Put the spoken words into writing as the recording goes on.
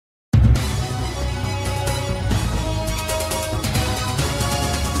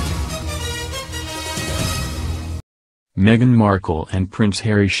Meghan Markle and Prince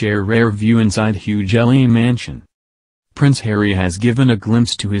Harry share rare view inside huge LA mansion. Prince Harry has given a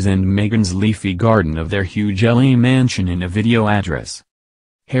glimpse to his and Meghan's leafy garden of their huge LA mansion in a video address.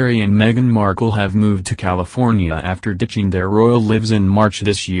 Harry and Meghan Markle have moved to California after ditching their royal lives in March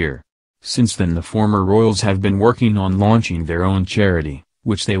this year. Since then the former royals have been working on launching their own charity,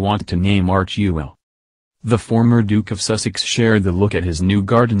 which they want to name ArchUL. The former Duke of Sussex shared the look at his new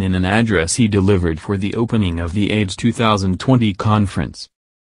garden in an address he delivered for the opening of the AIDS 2020 conference.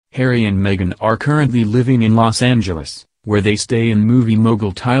 Harry and Meghan are currently living in Los Angeles, where they stay in movie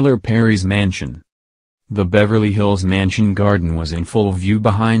mogul Tyler Perry's mansion. The Beverly Hills mansion garden was in full view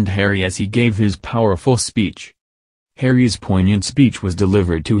behind Harry as he gave his powerful speech. Harry's poignant speech was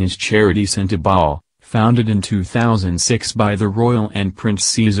delivered to his charity Santa Ball, founded in 2006 by the royal and Prince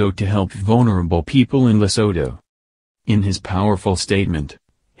Sizo to help vulnerable people in Lesotho. In his powerful statement,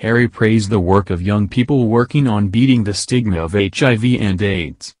 Harry praised the work of young people working on beating the stigma of HIV and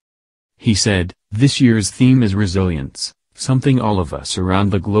AIDS. He said, "This year's theme is resilience, something all of us around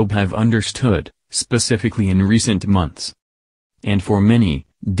the globe have understood, specifically in recent months. And for many,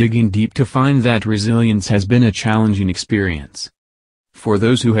 digging deep to find that resilience has been a challenging experience. For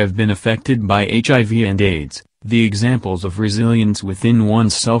those who have been affected by HIV and AIDS, the examples of resilience within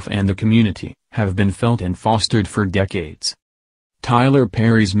oneself and the community have been felt and fostered for decades." Tyler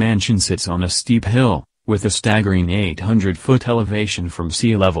Perry's mansion sits on a steep hill, with a staggering 800-foot elevation from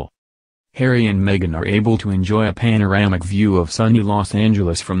sea level. Harry and Meghan are able to enjoy a panoramic view of sunny Los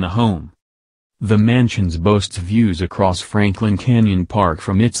Angeles from the home. The mansion boasts views across Franklin Canyon Park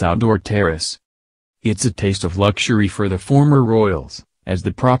from its outdoor terrace. It's a taste of luxury for the former royals, as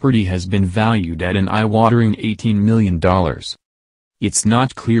the property has been valued at an eye-watering $18 million. It's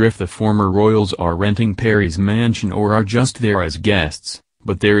not clear if the former royals are renting Perry's mansion or are just there as guests,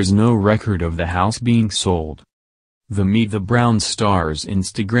 but there is no record of the house being sold. The Meet the Brown Stars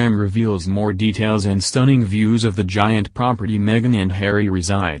Instagram reveals more details and stunning views of the giant property Meghan and Harry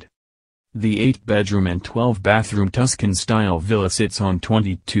reside. The 8-bedroom and 12-bathroom Tuscan-style villa sits on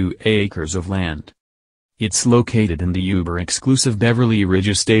 22 acres of land. It's located in the uber-exclusive Beverly Ridge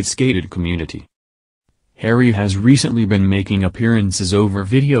Estates gated community. Harry has recently been making appearances over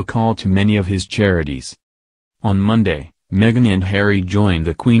video call to many of his charities. On Monday, Meghan and Harry joined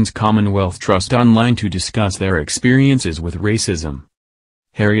the Queen's Commonwealth Trust online to discuss their experiences with racism.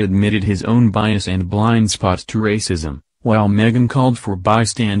 Harry admitted his own bias and blind spots to racism, while Meghan called for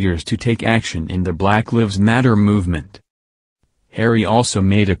bystanders to take action in the Black Lives Matter movement. Harry also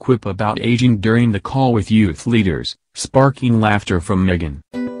made a quip about aging during the call with youth leaders, sparking laughter from Meghan.